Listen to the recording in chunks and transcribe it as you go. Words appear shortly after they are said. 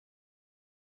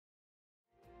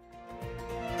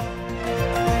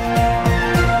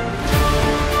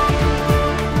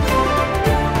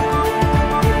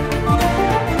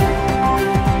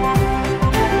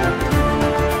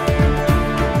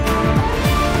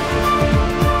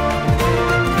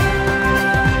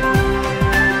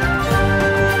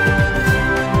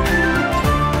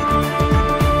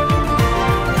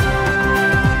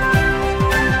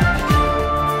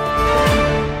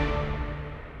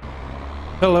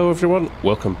Hello everyone,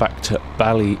 welcome back to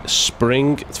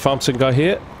BallySpring. It's FarmSim guy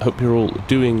here. Hope you're all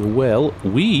doing well.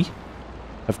 We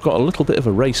have got a little bit of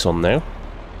a race on now.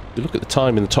 If you look at the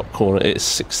time in the top corner, it's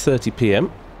 6:30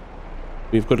 PM.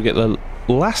 We've got to get the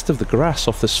last of the grass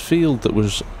off this field that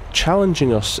was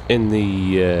challenging us in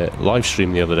the live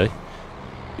stream the other day.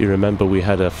 You remember we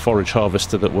had a forage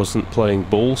harvester that wasn't playing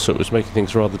ball, so it was making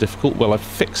things rather difficult. Well, I've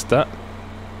fixed that.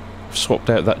 I've swapped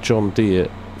out that John Deere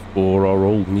for our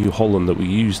old New Holland that we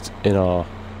used in our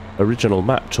original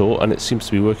map tour, and it seems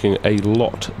to be working a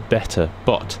lot better.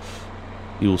 But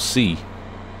you'll see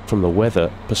from the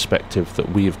weather perspective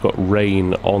that we've got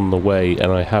rain on the way,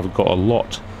 and I have got a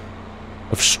lot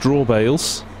of straw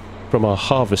bales from our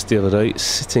harvest the other day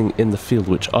sitting in the field,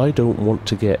 which I don't want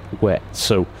to get wet.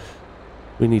 So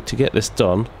we need to get this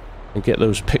done and get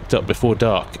those picked up before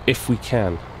dark if we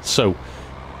can. So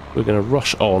we're going to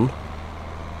rush on,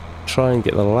 try and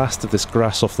get the last of this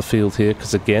grass off the field here,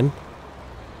 because again,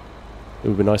 it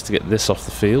would be nice to get this off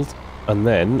the field, and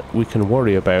then we can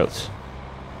worry about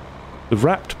the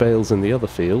wrapped bales in the other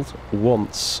field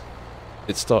once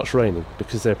it starts raining,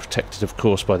 because they're protected of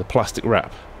course by the plastic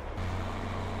wrap.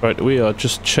 Right, we are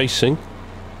just chasing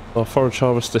our forage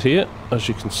harvester here. As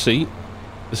you can see,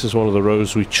 this is one of the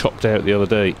rows we chopped out the other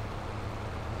day,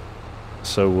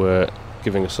 so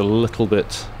giving us a little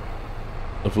bit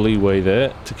of leeway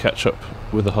there to catch up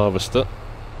with the harvester.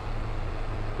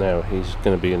 Now he's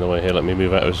going to be in the way here. Let me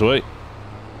move out of his way.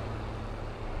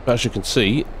 As you can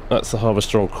see, that's the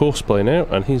harvester on course play now,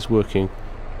 and he's working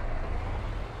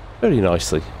very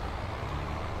nicely.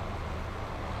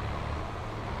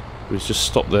 He's just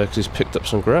stopped there because he's picked up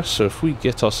some grass, so if we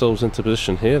get ourselves into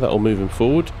position here, that'll move him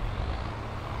forward.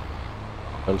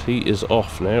 And he is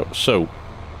off now, so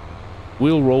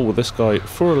we'll roll with this guy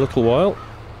for a little while.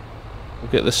 We'll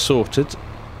get this sorted,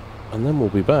 and then we'll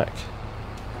be back.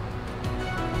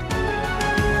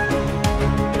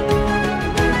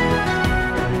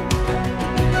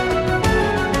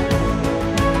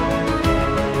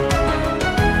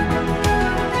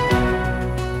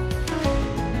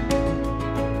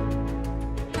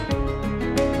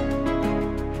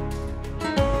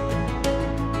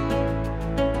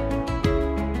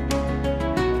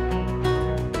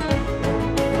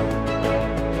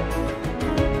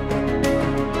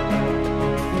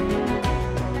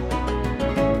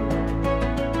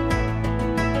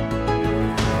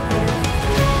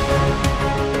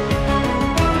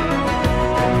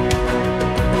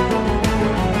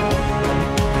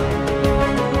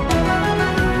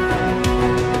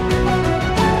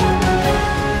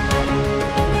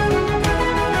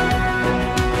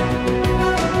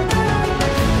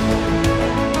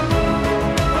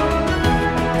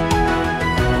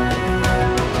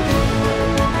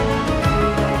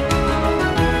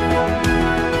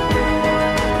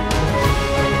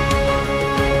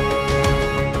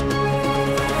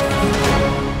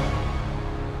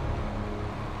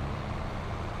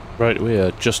 Right, we are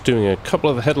just doing a couple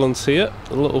of the headlands here,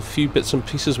 a little few bits and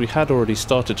pieces. We had already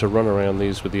started to run around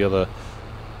these with the other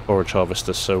forage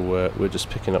harvester, so we're just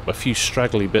picking up a few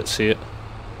straggly bits here.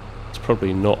 It's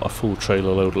probably not a full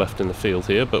trailer load left in the field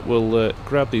here, but we'll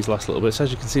grab these last little bits.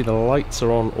 As you can see, the lights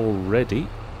are on already,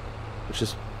 which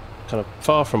is kind of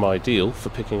far from ideal for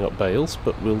picking up bales,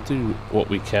 but we'll do what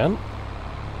we can.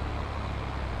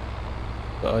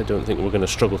 But I don't think we're going to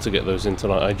struggle to get those in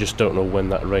tonight. I just don't know when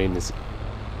that rain is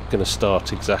going to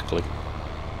start exactly,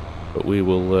 but we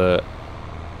will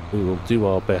do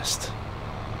our best.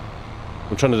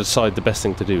 I'm trying to decide the best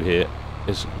thing to do here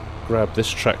is grab this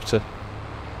tractor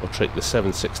or take the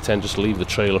 7610, just leave the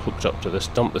trailer hooked up to this,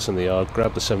 dump this in the yard,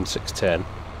 grab the 7610,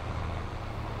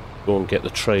 go and get the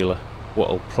trailer. What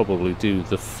I'll probably do,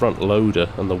 the front loader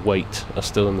and the weight are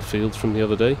still in the field from the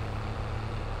other day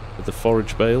with the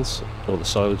forage bales, or the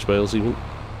silage bales even.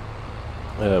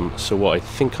 So what I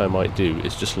think I might do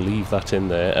is just leave that in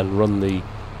there and run the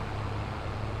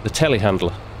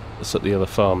telehandler that's at the other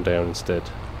farm down instead.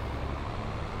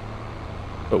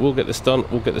 But we'll get this done,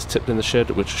 we'll get this tipped in the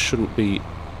shed, which shouldn't be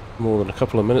more than a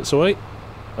couple of minutes away,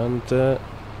 and then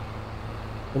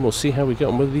we'll see how we get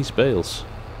on with these bales.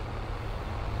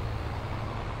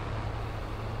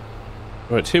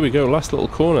 Right, here we go, last little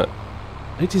corner.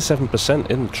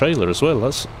 87% in the trailer as well.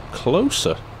 That's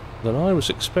closer than I was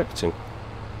expecting.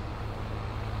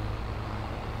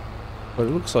 But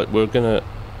it looks like we're going to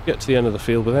get to the end of the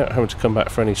field without having to come back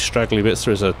for any straggly bits.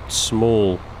 There is a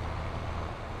small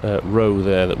row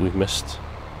there that we've missed,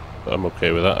 but I'm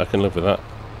okay with that. I can live with that.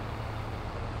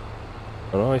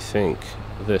 And I think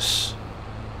this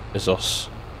is us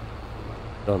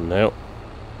done now.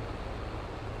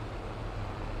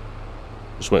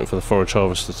 Just waiting for the forage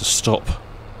harvester to stop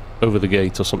over the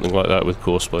gate or something like that with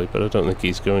courseplay, but I don't think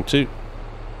he's going to.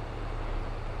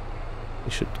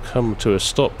 He should come to a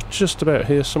stop just about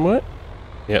here somewhere.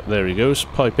 Yep, there he goes.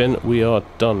 Pipe in. We are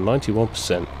done.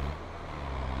 91%.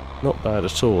 Not bad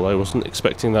at all. I wasn't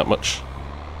expecting that much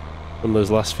from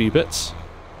those last few bits.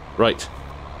 Right.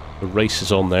 The race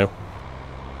is on now.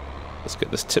 Let's get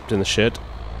this tipped in the shed.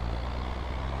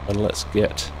 And let's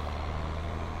get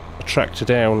a tractor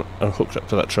down and hooked up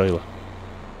to that trailer.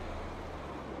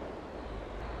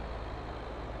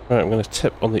 Right, I'm going to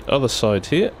tip on the other side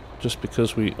here, just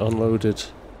because we unloaded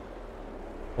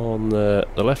on the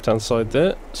left-hand side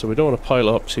there. So we don't want to pile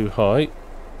it up too high,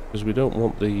 because we don't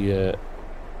want the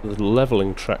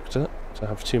levelling tractor to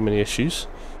have too many issues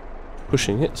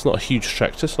pushing it. It's not a huge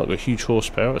tractor, it's not got huge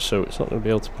horsepower, so it's not going to be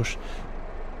able to push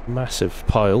massive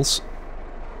piles.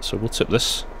 So we'll tip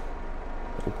this.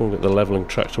 We'll go and get the levelling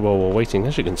tractor while we're waiting.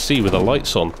 As you can see with the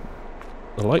lights on,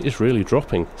 the light is really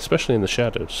dropping, especially in the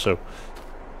shadows, so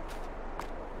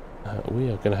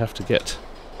we are going to have to get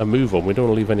a move on. We don't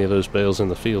want to leave any of those bales in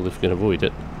the field if we can avoid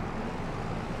it.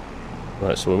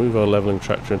 Right, so we'll move our levelling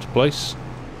tractor into place.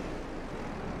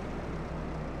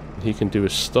 He can do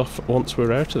his stuff once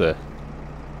we're out of there.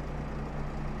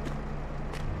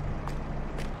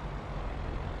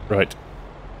 Right,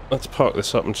 let's park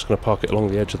this up. I'm just going to park it along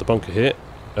the edge of the bunker here.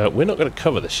 We're not going to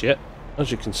cover this yet.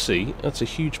 As you can see, that's a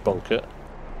huge bunker,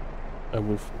 and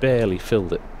we've barely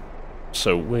filled it.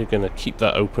 So we're going to keep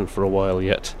that open for a while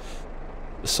yet.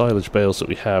 The silage bales that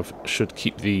we have should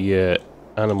keep the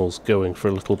animals going for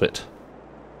a little bit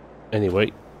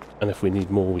anyway, and if we need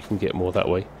more we can get more that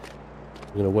way.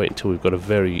 We're going to wait until we've got a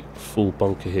very full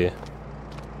bunker here,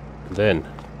 and then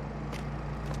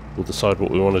we'll decide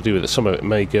what we want to do with it. Some of it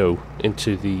may go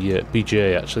into the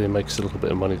BGA actually and make us a little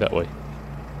bit of money that way.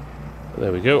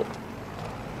 There we go.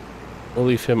 We'll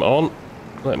leave him on,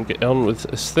 let him get on with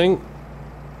this thing,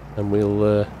 and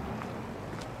we'll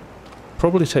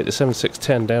probably take the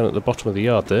 7610 down at the bottom of the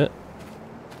yard there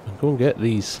and go and get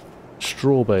these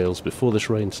straw bales before this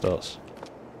rain starts.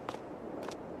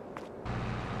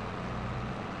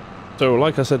 So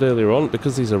like I said earlier on,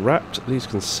 because these are wrapped, these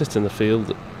can sit in the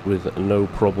field with no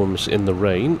problems in the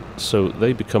rain, so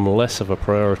they become less of a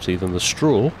priority than the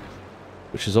straw,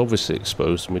 which is obviously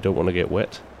exposed and we don't want to get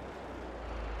wet.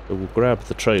 So we'll grab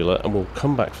the trailer and we'll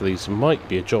come back for these. It might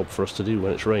be a job for us to do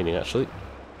when it's raining actually.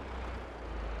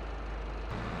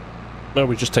 Now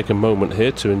we just take a moment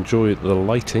here to enjoy the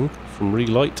lighting from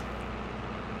Relight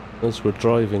as we're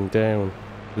driving down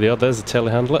the yard. There's the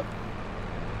telehandler.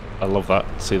 I love that,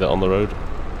 see that on the road.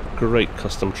 Great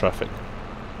custom traffic.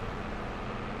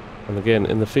 And again,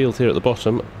 in the field here at the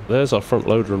bottom, there's our front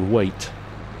loader and weight.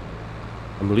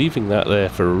 I'm leaving that there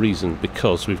for a reason,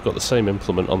 because we've got the same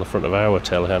implement on the front of our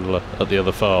telehandler at the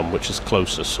other farm, which is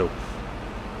closer, so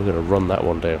we're going to run that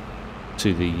one down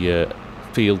to the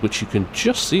field, which you can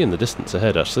just see in the distance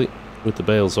ahead actually, with the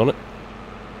bales on it.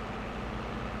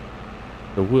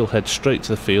 So we'll head straight to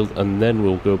the field and then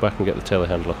we'll go back and get the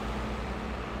telehandler.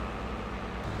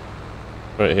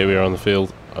 Right, here we are on the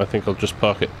field. I think I'll just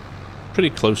park it pretty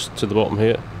close to the bottom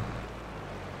here.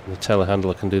 The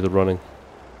telehandler can do the running.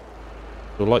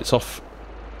 So lights off.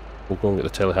 We'll go and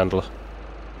get the telehandler.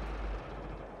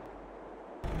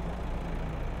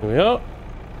 Here we are.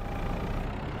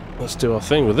 Let's do our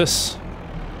thing with this.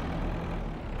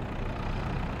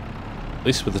 At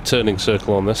least with the turning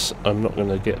circle on this, I'm not going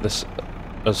to get this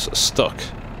as stuck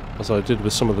as I did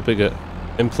with some of the bigger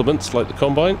implements like the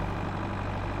combine.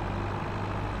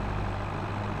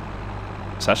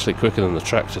 It's actually quicker than the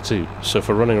tractor too, so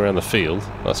for running around the field,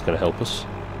 that's going to help us.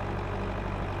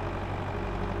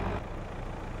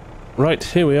 Right,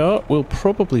 here we are. We'll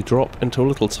probably drop into a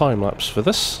little time lapse for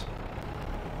this.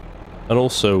 And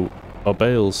also, our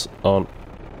bales aren't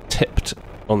tipped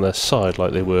on their side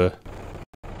like they were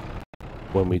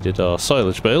when we did our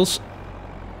silage bales,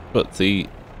 but the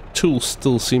tool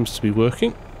still seems to be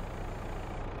working.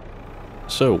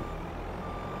 So,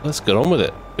 let's get on with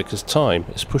it, because time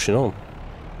is pushing on.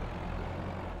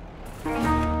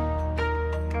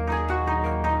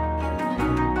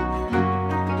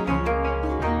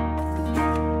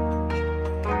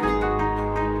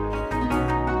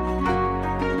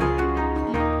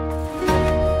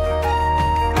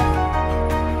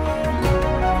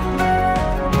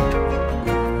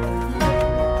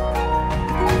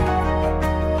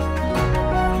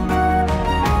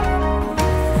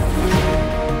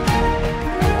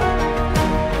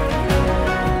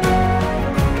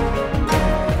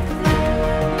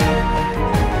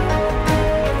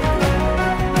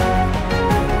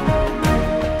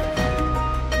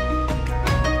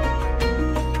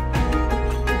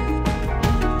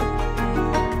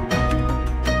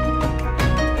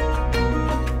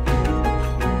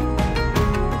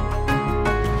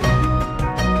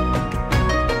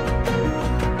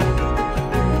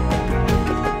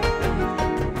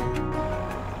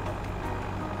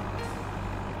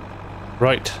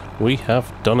 Right, we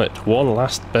have done it. One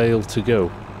last bale to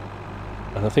go.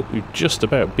 And I think we've just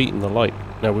about beaten the light.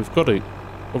 Now we've got to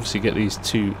obviously get these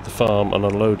to the farm and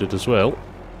unloaded as well.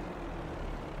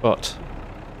 But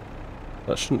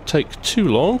that shouldn't take too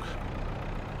long.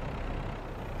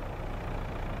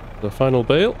 The final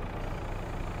bale.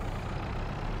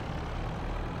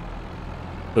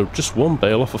 So just one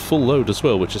bale off a full load as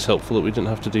well, which is helpful that we didn't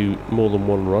have to do more than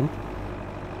one run.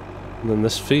 And then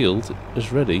this field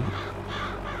is ready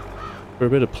for a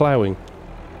bit of ploughing.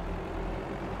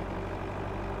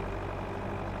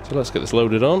 So let's get this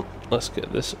loaded on. Let's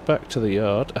get this back to the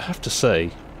yard. I have to say,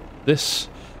 this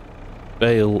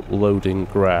bale loading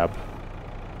grab,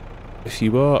 if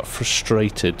you are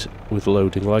frustrated with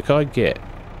loading like I get,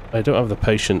 I don't have the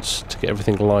patience to get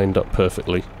everything lined up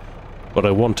perfectly, but I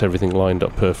want everything lined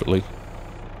up perfectly.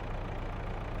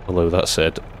 Although that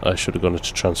said, I should have gone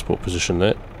into transport position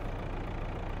there.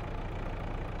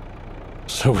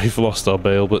 So we've lost our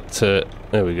bale, but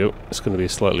there we go. It's going to be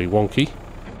slightly wonky.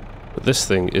 But this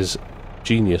thing is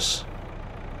genius.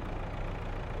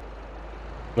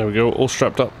 There we go, all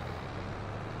strapped up.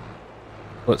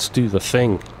 Let's do the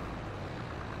thing.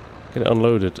 Get it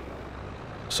unloaded.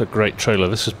 It's a great trailer.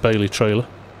 This is Bailey trailer.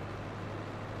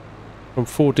 From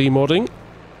 4D modding.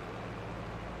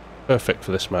 Perfect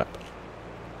for this map.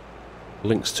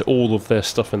 Links to all of their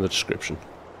stuff in the description.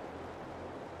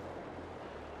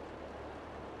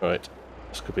 Right,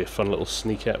 this could be a fun little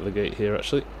sneak out of the gate here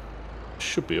actually.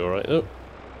 Should be alright though.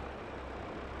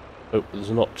 Hope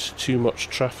there's not too much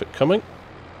traffic coming.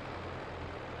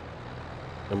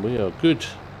 And we are good.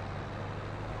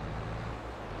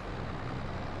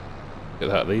 Look at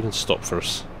that, they even stopped for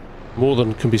us. More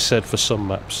than can be said for some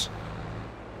maps.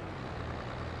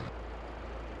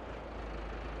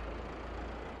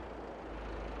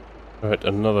 Right,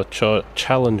 another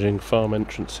challenging farm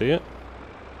entrance here.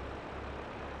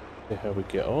 See how we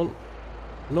get on.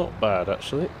 Not bad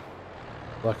actually.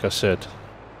 Like I said,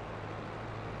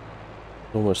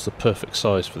 almost the perfect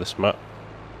size for this map.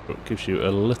 It gives you a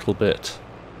little bit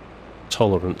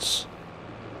tolerance.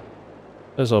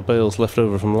 There's our bales left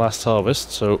over from last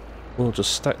harvest, so we'll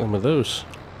just stack them with those.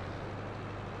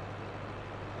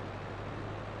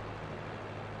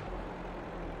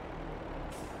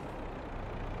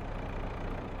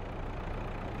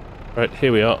 Right,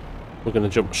 here we are. We're going to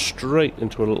jump straight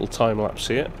into a little time lapse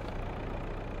here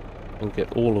and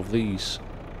get all of these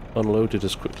unloaded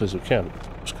as quickly as we can.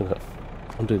 Just going to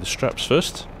undo the straps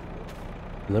first,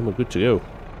 and then we're good to go.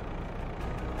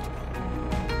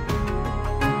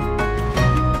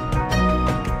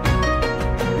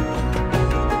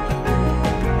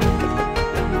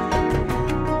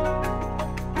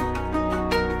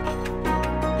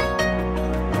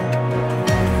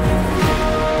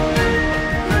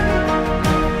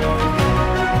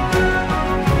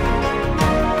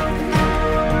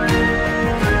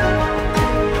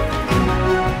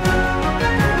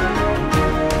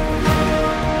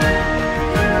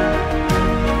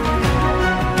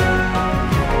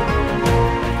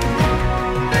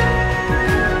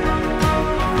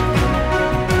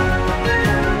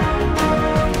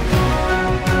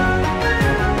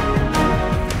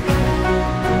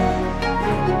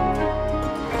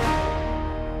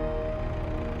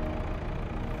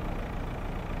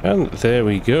 And there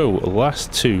we go,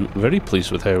 last two. Very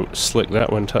pleased with how slick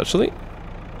that went actually.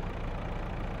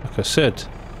 Like I said,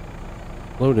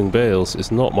 loading bales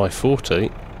is not my forte,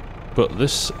 but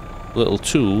this little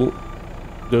tool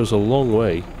goes a long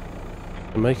way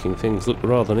in making things look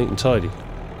rather neat and tidy.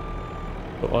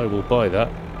 So I will buy that.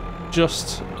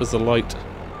 Just as the light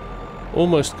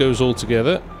almost goes all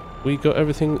together, we got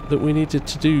everything that we needed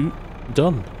to do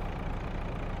done.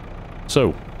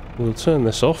 So, we'll turn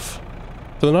this off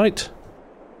for the night.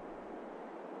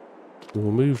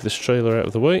 We'll move this trailer out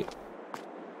of the way,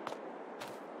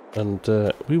 and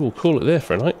we will call it there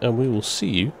for a night, and we will see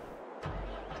you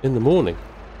in the morning.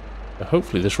 Now,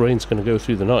 hopefully this rain's going to go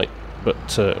through the night, but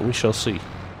we shall see.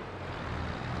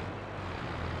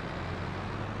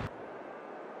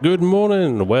 Good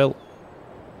morning! Well,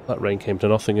 that rain came to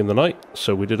nothing in the night,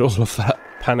 so we did all of that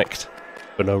panicked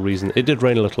for no reason. It did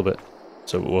rain a little bit,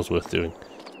 so it was worth doing.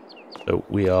 So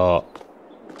we are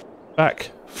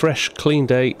back, fresh, clean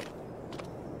day,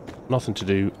 nothing to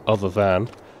do other than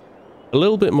a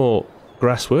little bit more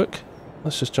grass work.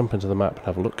 Let's just jump into the map and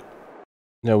have a look.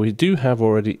 Now we do have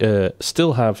already,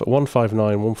 still have 159,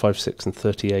 156 and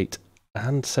 38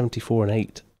 and 74 and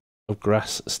 8 of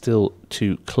grass still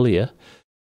to clear,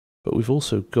 but we've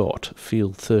also got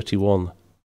field 31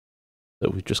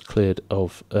 that we've just cleared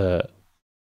of the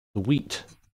wheat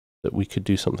that we could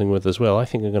do something with as well. I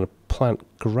think I'm going to plant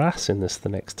grass in this the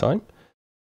next time.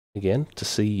 again to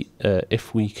see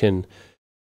if we can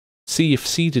see if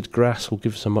seeded grass will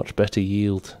give us a much better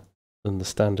yield than the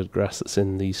standard grass that's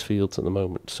in these fields at the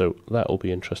moment. So that will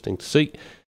be interesting to see.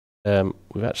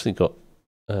 We've actually got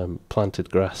planted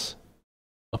grass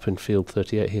up in field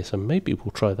 38 here, so maybe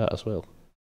we'll try that as well.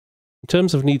 In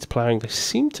terms of needs ploughing, they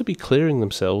seem to be clearing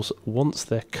themselves once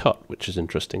they're cut, which is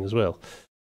interesting as well.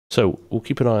 So we'll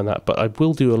keep an eye on that, but I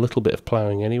will do a little bit of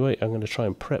ploughing anyway. I'm going to try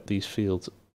and prep these fields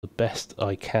the best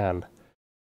I can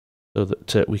so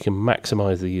that we can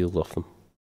maximise the yield off them.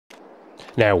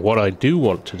 Now, what I do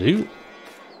want to do,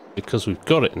 because we've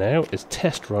got it now, is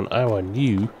test run our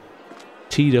new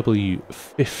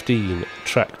TW15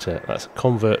 tractor. That's a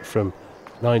convert from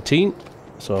 19,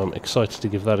 so I'm excited to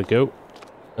give that a go.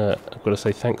 I've got to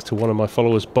say thanks to one of my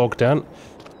followers, Bogdan,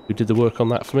 who did the work on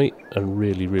that for me, and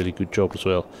really, really good job as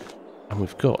well. And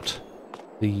we've got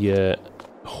the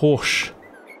horse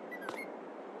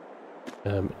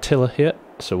tiller here,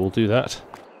 so we'll do that.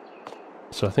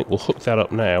 So I think we'll hook that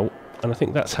up now, and I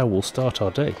think that's how we'll start our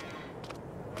day.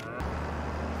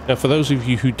 Now, for those of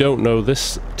you who don't know,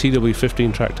 this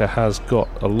TW15 tractor has got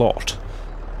a lot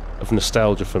of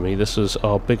nostalgia for me. This was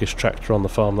our biggest tractor on the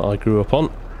farm that I grew up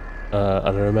on,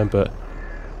 and I remember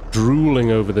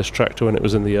drooling over this tractor when it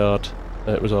was in the yard.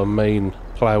 It was our main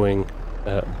ploughing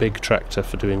big tractor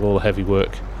for doing all the heavy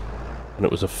work, and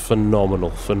it was a phenomenal,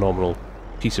 phenomenal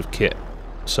piece of kit.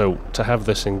 So to have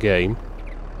this in game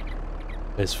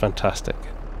is fantastic.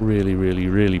 Really, really,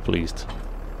 really pleased.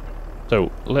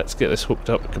 So let's get this hooked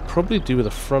up. We could probably do with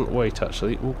a front weight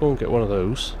actually. We'll go and get one of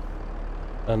those,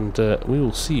 and we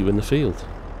will see you in the field.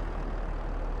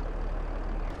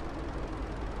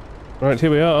 Right,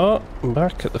 here we are,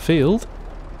 back at the field.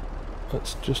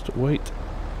 Let's just wait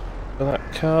for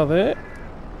that car there.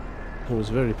 It was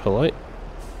very polite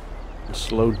and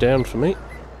slowed down for me.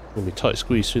 Gonna be tight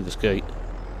squeeze through this gate.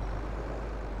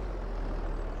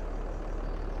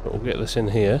 But we'll get this in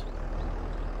here.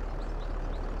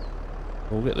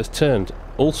 We'll get this turned.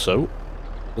 Also,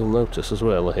 you'll notice as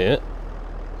well here,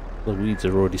 the weeds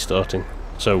are already starting.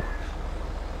 So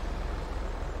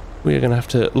we are going to have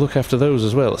to look after those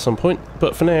as well at some point.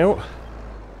 But for now,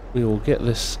 we will get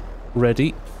this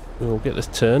ready. We will get this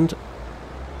turned,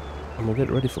 and we'll get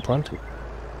it ready for planting.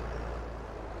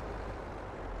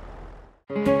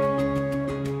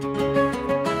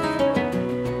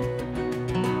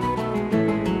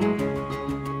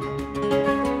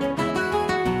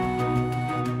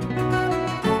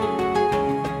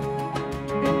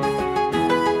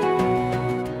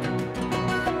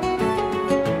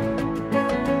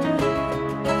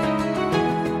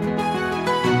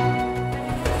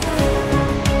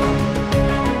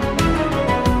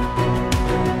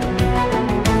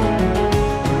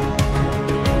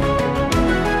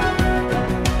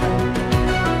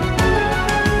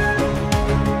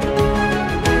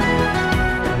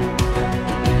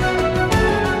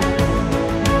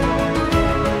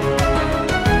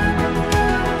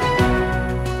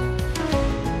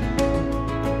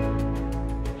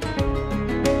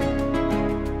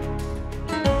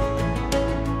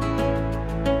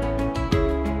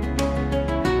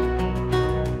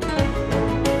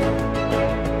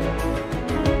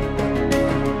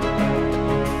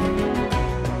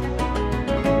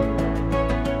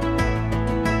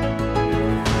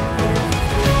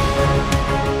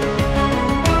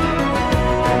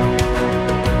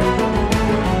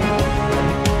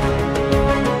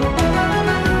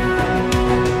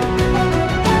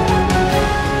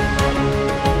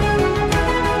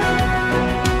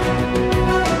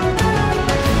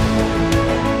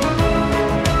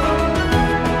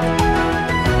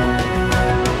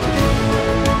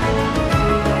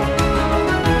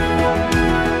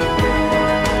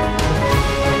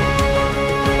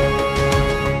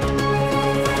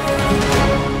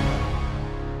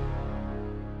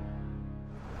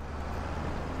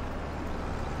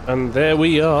 And there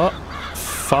we are,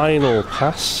 final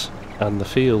pass, and the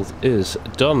field is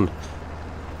done,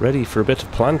 ready for a bit of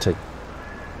planting.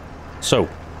 So,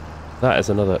 that is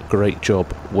another great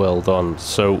job, well done.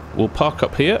 So, we'll park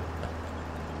up here,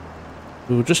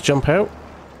 we'll just jump out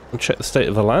and check the state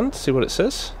of the land, see what it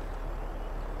says.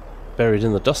 Buried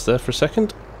in the dust there for a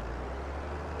second.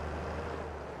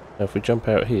 Now if we jump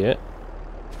out here,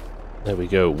 there we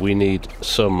go, we need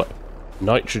some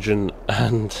nitrogen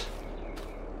and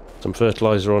some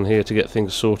fertilizer on here to get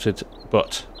things sorted,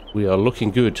 but we are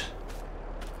looking good.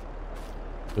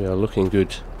 We are looking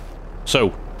good.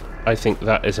 So, I think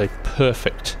that is a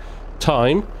perfect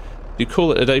time to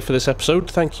call it a day for this episode.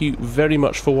 Thank you very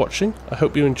much for watching. I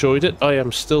hope you enjoyed it. I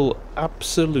am still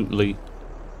absolutely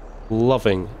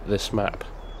loving this map.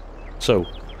 So,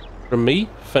 from me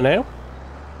for now.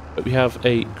 Hope you have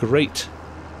a great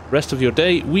rest of your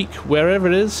day, week, wherever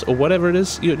it is, or whatever it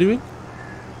is you're doing.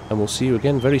 And we'll see you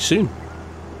again very soon.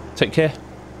 Take care.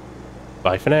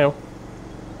 Bye for now.